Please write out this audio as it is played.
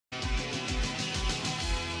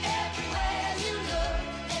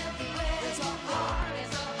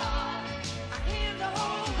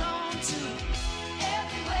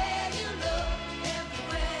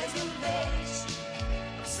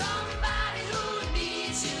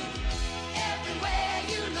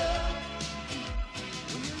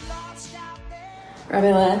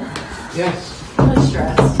Rabbi Lynn? Yes. I'm really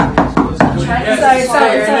stressed. I'm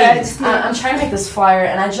trying to make this flyer,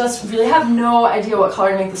 and I just really have no idea what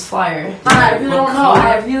color to make this flyer. I really don't know.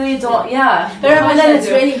 I really don't. Yeah. Rabbi Lynn, it's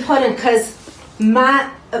really important because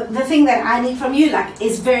the thing that I need from you, like,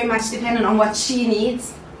 is very much dependent on what she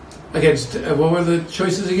needs. Against what were the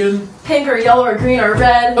choices again? Pink or yellow or green or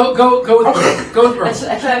red. Oh, go with brown. Go with brown.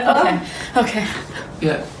 Okay.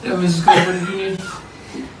 Yeah. Mrs. Good, what did you need?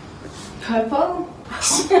 Purple.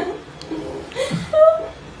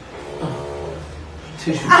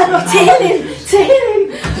 Tissue. I don't Tehillim.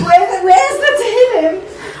 Where's the Tehillim?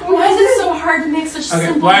 Why is it so hard to make such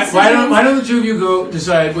simple decisions? Why don't the two of you go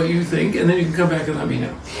decide what you think, and then you can come back and let me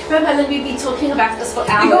know. Rabbi Lynn, we'd be talking about this for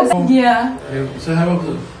hours. Yeah. Okay, so how about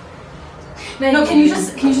blue? No, can you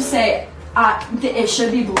just say it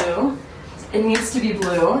should be blue. It needs to be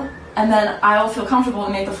blue. And then I'll feel comfortable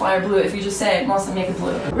to make the flyer blue if you just say, Melissa, make it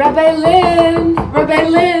blue. Rabbi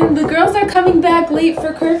Lynn, the girls are coming back late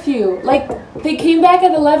for curfew. Like, they came back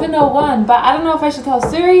at 11:01, but I don't know if I should tell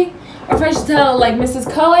Suri or if I should tell, like, Mrs.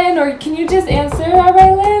 Cohen, or can you just answer, Rabbi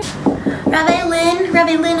Lynn? Rabbi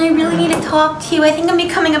Lynn, I really need to talk to you. I think I'm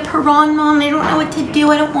becoming a Purim mom. I don't know what to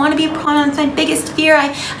do. I don't want to be a Purim. It's my biggest fear.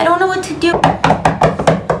 I don't know what to do.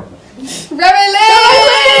 Rabbi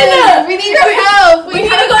Lynn! We need your help! We need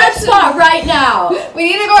to go to spot right now! We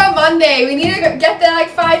need to go on Monday! We need to get there like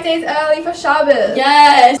 5 days early for Shabbos!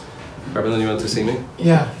 Yes! Rabbi Lynn, you want to see me?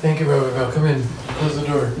 Yeah, thank you, Rabbi Bell. Come in. Close the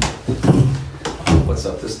door. What's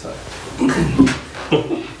up this time?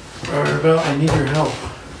 Rabbi Bell, I need your help.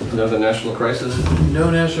 Another national crisis? No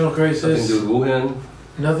national crisis. Nothing to do with Wuhan?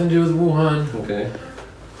 Nothing to do with Wuhan. Okay.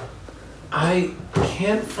 I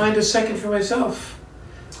can't find a second for myself.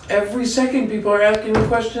 Every second people are asking me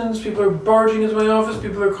questions, people are barging into my office,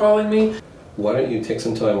 people are calling me. Why don't you take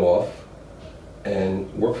some time off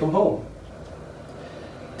and work from home?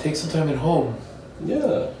 Take some time at home.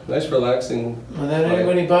 Yeah, nice relaxing. Without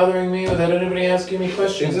anybody bothering me, without anybody asking me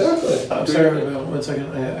questions. Exactly. I'm sorry, about 1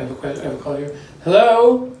 second. I have a question. I have a call here.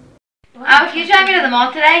 Hello? Can you drive me to the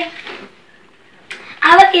mall today?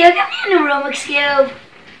 Albert, can you get me a new Rubik's Cube?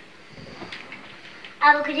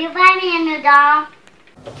 Albert, could you buy me a new doll?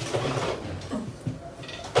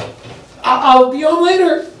 I'll be on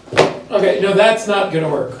later. Okay, no, that's not gonna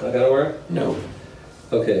work. Not gonna work? No.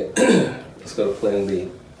 Okay, let's go to plan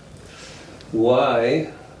B.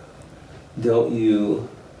 Why don't you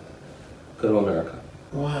go to America?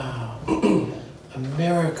 Wow.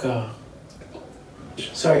 America.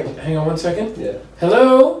 Sorry, hang on 1 second. Yeah.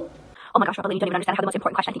 Hello? Oh my gosh, Rabbi Lynn, you don't even understand how the most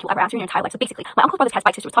important question I think you'll ever answer in your entire life. So basically, my uncle's brother's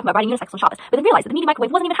bike sister was talking about riding unicycles on Shabbos, but then realized that the mini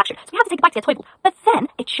microwave wasn't even hatched, so we had to take the bike to the toy booth. But then,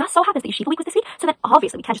 it just so happens that Yeshiva week was this week, so then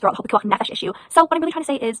obviously we can't just throw out the whole Pikuach Nefesh issue. So what I'm really trying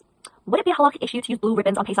to say is, would it be a halakhic issue to use blue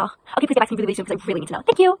ribbons on Pesach? Okay, please get back to me really soon because I really need to know.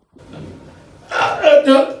 Thank you.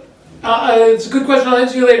 It's a good question, I'll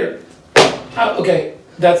answer you later. Okay,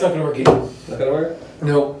 that's not gonna work either. Not gonna work?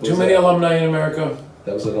 No, too many alumni in America.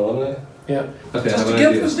 That was an alumni? Yeah. Okay, Just to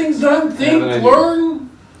get those things done, think, learn.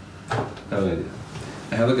 I have an idea.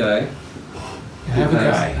 I have a guy.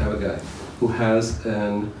 I have a guy who has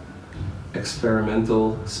an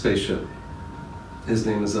experimental spaceship. His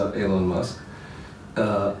name is Elon Musk.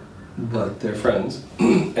 But they're friends.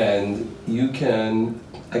 And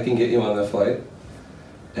I can get you on that flight.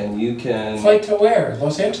 And you can... Flight to where?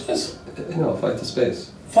 Los Angeles? No, flight to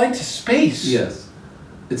space. Flight to space? Yes.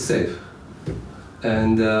 It's safe.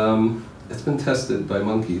 And it's been tested by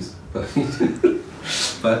monkeys.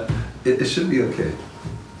 But it should be okay.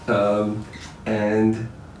 And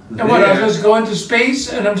what, I'm just going to space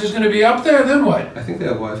and I'm just going to be up there, then what? I think they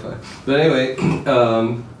have Wi-Fi. But anyway,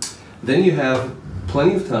 then you have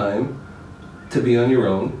plenty of time to be on your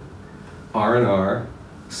own, R&R,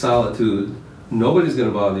 solitude. Nobody's going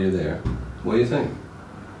to bother you there. What do you think?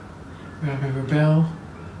 Rabbi Rebel,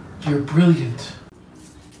 you're brilliant.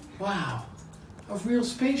 Wow, a real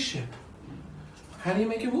spaceship. How do you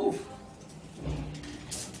make it move?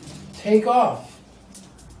 Take off.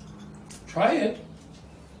 Try it.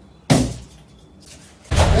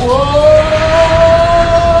 Whoa!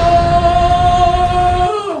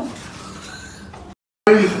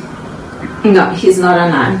 No, he's not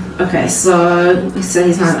online. Okay, so he's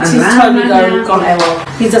not online. He's totally gone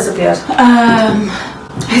AWOL. He's disappeared.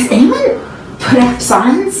 Has anyone put up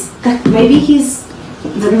signs that maybe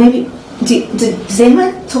does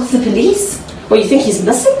anyone talk to the police? Well, you think he's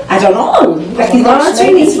missing? I don't know. Like, he's not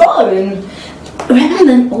answering his phone. Rabbi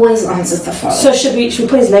Lynn always answers the phone. So should we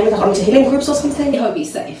put his name on to healing groups or something? I hope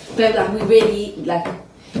he's safe. But like, we really, like,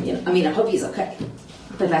 you know, I mean, I hope he's okay.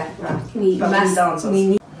 But like, we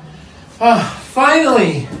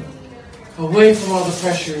finally! Away from all the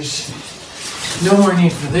pressures. No more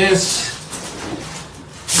need for this.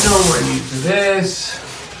 No more need for this.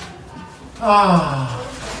 Ah,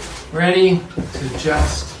 ready to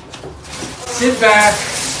just sit back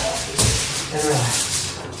and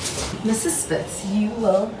relax. Mrs. Spitz, you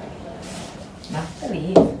will not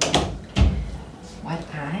believe what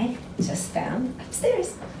I just found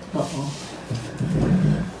upstairs. Uh-oh.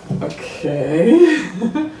 Okay.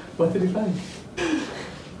 What did you find? I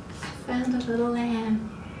found a little lamb.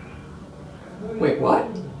 Wait, what?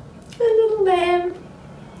 A little lamb.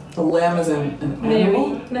 The lamb is an animal?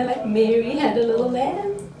 Mary, not like Mary had a little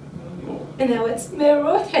lamb. And now it's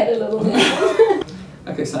Meorot had a little lamb.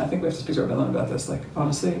 Okay, so I think we have to speak to our villain about this. Like,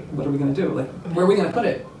 honestly, what are we gonna do? Like, where are we gonna put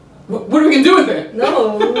it? What are we gonna do with it?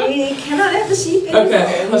 No, we cannot have the sheep anymore.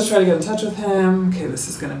 Okay, let's try to get in touch with him. Okay, this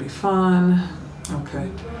is gonna be fun. Okay.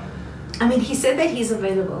 I mean, he said that he's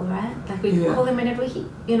available, right? Like, we can call him whenever he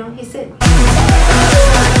said.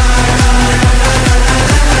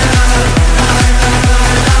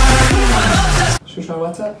 Should we try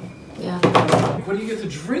WhatsApp? Yeah. What do you get to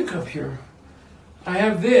drink up here? I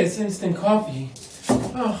have this instant coffee.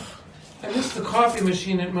 Oh, I missed the coffee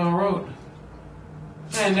machine at Meorot.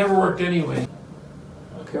 It never worked anyway.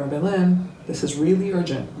 Okay, Rabbi Lynn, this is really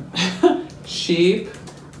urgent. Sheep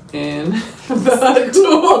in the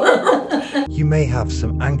door. You may have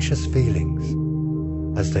some anxious feelings,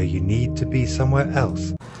 as though you need to be somewhere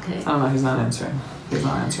else. Okay. I don't know, he's not answering. He's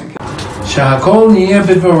not answering. Shakol niya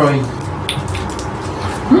bidvaroi.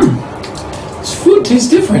 This food tastes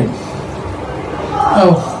different.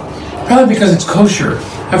 Oh, probably because it's kosher.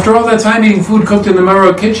 After all that time eating food cooked in the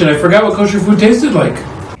Meorot kitchen, I forgot what kosher food tasted like.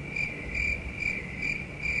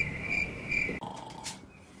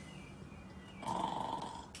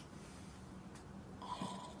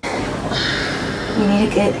 We need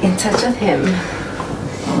to get in touch with him.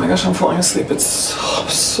 Oh my gosh, I'm falling asleep. I'm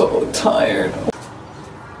so tired.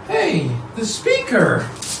 Hey, the speaker!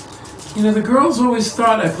 You know, the girls always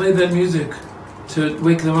thought I played that music to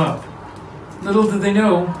wake them up. Little did they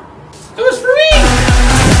know, it was for me!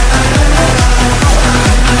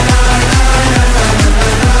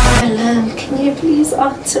 Alan, can you please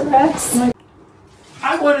answer us?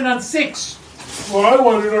 I want it on 6. Well, I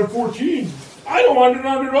want it on 14. I don't want it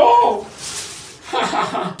on at all.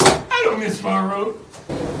 I don't miss Meorot.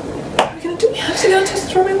 What are we gonna do? We have to get in touch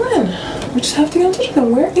with Rabbi Lynn. We just have to get in touch with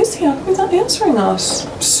him. Where is he? How come he's not answering us?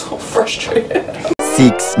 I'm so frustrated.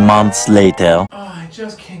 6 months later. Oh, I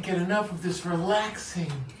just can't get enough of this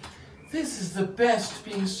relaxing. This is the best,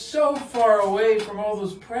 being so far away from all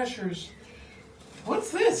those pressures.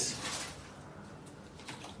 What's this?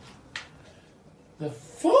 The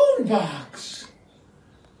phone box.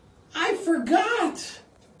 I forgot.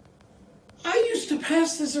 I used to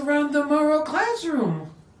pass this around the Meorot classroom.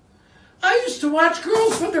 I used to watch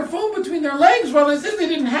girls put their phone between their legs while they said they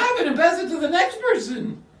didn't have it and pass it to the next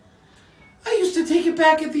person. I used to take it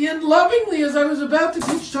back at the end lovingly as I was about to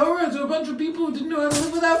teach Torah to a bunch of people who didn't know how to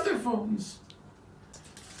live without their phones.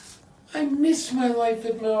 I miss my life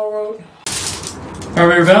at Meorot.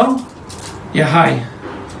 Rabbi Rebel? Yeah, hi.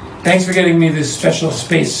 Thanks for getting me this special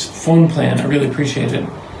space phone plan. I really appreciate it.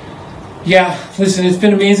 Yeah, listen, it's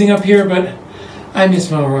been amazing up here, but I miss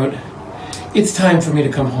Meorot. It's time for me to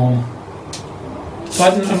come home.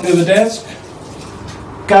 Button under the desk.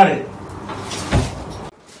 Got it.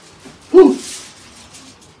 Whew.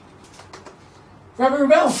 Rabbi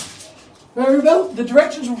Rebel, the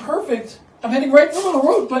directions were perfect. I'm heading right for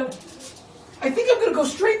Meorot, but I think I'm going to go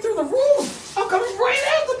straight through the roof. I'm coming right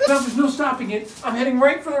out the door. There's no stopping it. I'm heading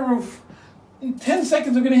right for the roof. In 10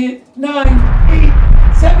 seconds, I'm going to hit 9, 8,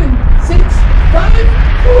 7, 6, 5,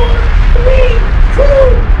 4, 3, 2,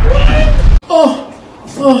 1. Oh,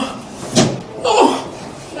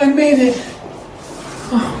 I made it.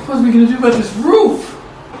 Oh, what are we going to do about this roof?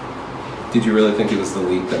 Did you really think it was the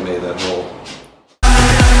leak that made that hole?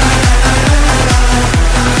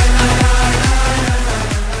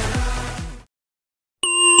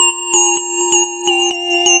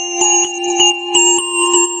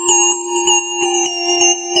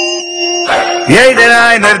 Jeder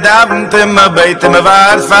einer davent immer beit immer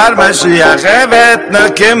war fahr Mashiach wird nur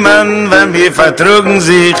kommen wenn wir vertrugen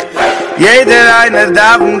sich jeder einer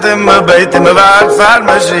davent immer beit immer war fahr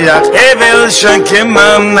Mashiach will schon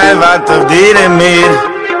kommen wart auf dir mir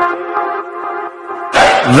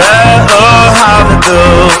la oh how to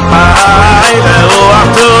I will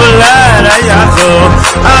have to let ya go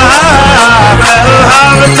will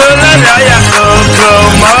have to let ya go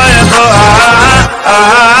my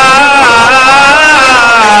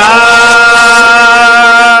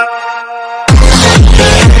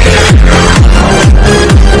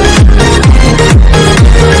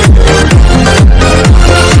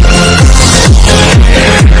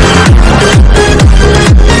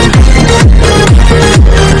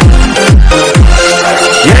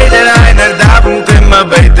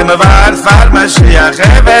Mashiach,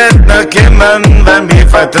 wird noch kommen, wenn wir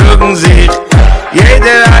vertrugen sich.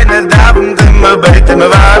 Jeder einer davend immer beten, wir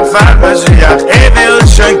warten, fahr Mashiach, will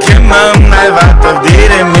schon kommen, wart auf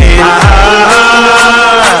dir in mir.